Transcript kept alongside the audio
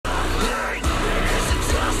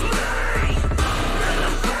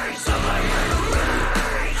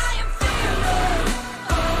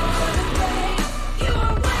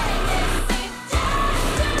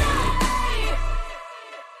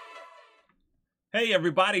Hey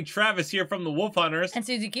everybody, Travis here from the Wolf HunterZ. And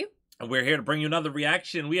Suzi Q. And we're here to bring you another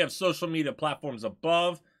reaction. We have social media platforms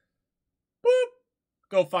above. Boop.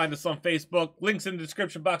 Go find us on Facebook. Links in the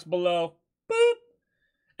description box below. Boop.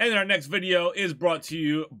 And our next video is brought to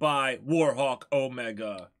you by Warhawk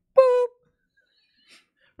Omega. Boop.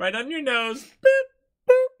 Right on your nose. Boop.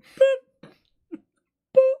 Boop. Boop.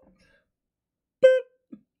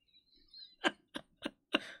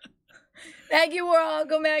 Thank you,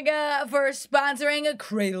 Warhawk Omega, for sponsoring a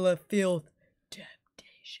Cradle of Filth.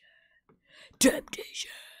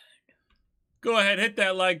 Temptation. Go ahead, hit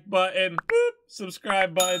that like button, boop,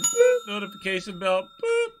 subscribe button, boop, notification bell,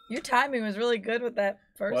 boop. Your timing was really good with that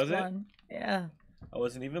first one. Yeah. I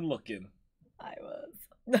wasn't even looking. I was.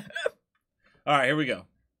 All right, here we go.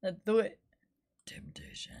 Let's do it.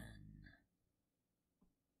 Temptation.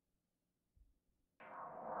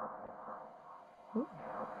 Ooh.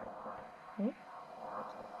 Ooh.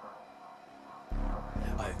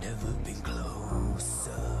 I've never been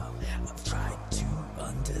closer. I've tried to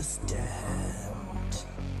understand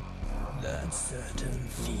that certain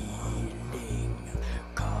feeling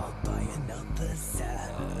called by another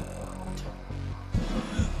sound.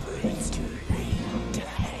 But it's too late to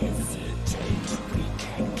hesitate. We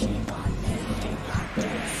can't keep on living like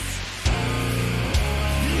this.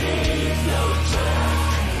 Leave no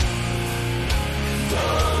track.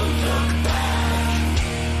 Don't look back.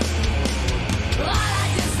 All I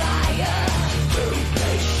desire.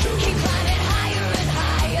 Keep climbing higher and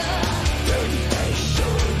higher.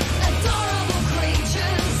 Adorable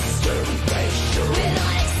creatures with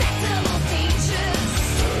unacceptable features.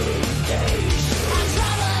 Our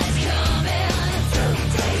trouble is coming.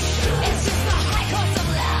 It's just the high course of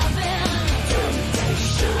loving.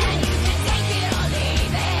 And you can take it or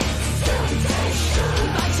leave it.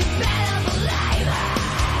 But you better believe it.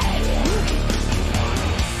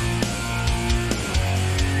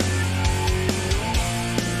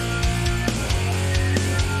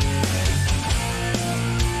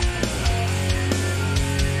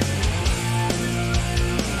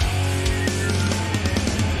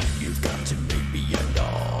 You've got to make me an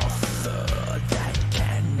offer that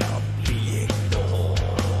cannot be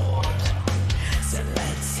ignored. So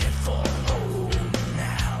let's head for home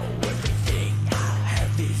now. Everything I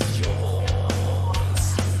have is yours.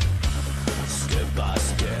 Step by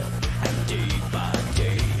step and day by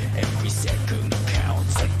day, every second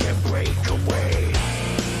counts. I can break away.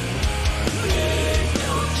 Leave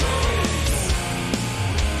no trace.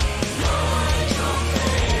 Hide your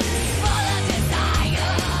face. Full of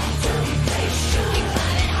desire. Keep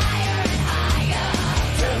climbing higher and higher.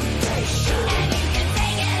 And you can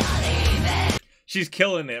take it or leave it. She's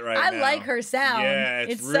killing it right now. I like her sound. Yeah,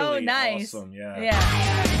 it's so really nice. awesome. Yeah. Yeah.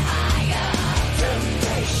 Higher and higher.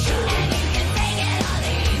 And you can take it or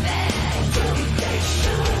leave it.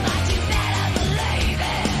 But you better believe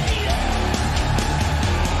it.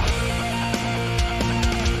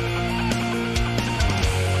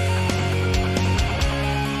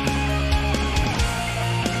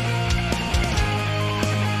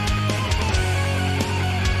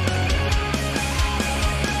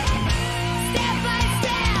 Step by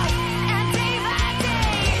step and day by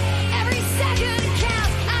day, every second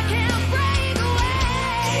counts. I can't break away.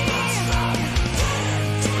 Keep us from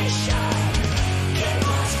temptation. Keep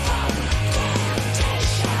us from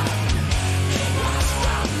temptation. Keep us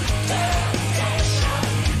from temptation.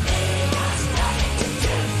 Lead us not into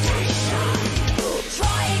temptation.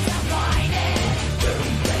 Trying to find it.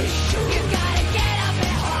 You gotta get up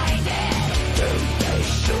behind it.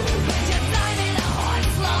 Put your time in the hard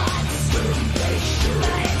slots. But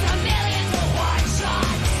it's a million to one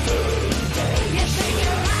shots. You think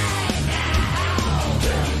you're right now.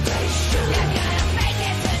 You're gonna make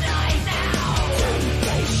it tonight now.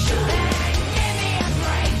 Then give me a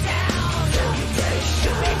breakdown.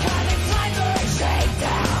 Because it's time for a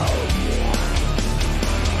shakedown.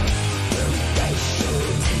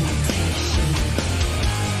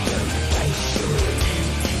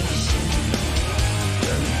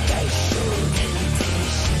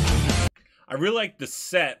 I really like the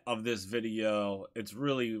set of this video. It's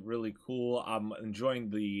really, really cool. I'm enjoying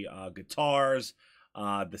the guitars,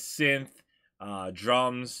 the synth,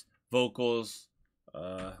 drums, vocals.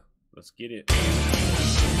 Let's get it.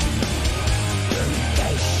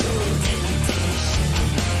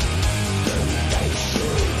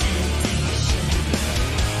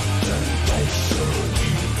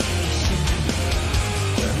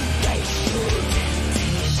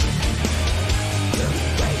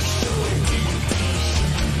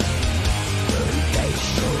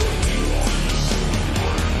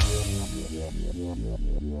 I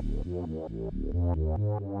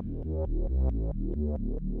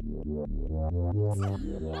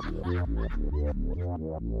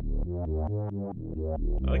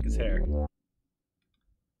like his hair.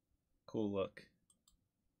 Cool look.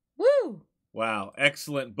 Woo! Wow,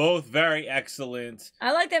 excellent. Both very excellent.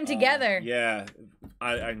 I like them together. Yeah,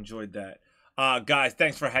 I enjoyed that. Guys,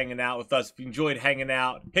 thanks for hanging out with us. If you enjoyed hanging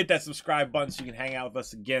out, hit that subscribe button so you can hang out with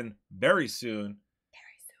us again very soon.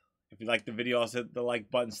 If you like the video, also hit the like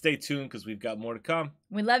button. Stay tuned because we've got more to come.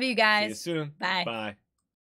 We love you See guys. you soon. Bye. Bye.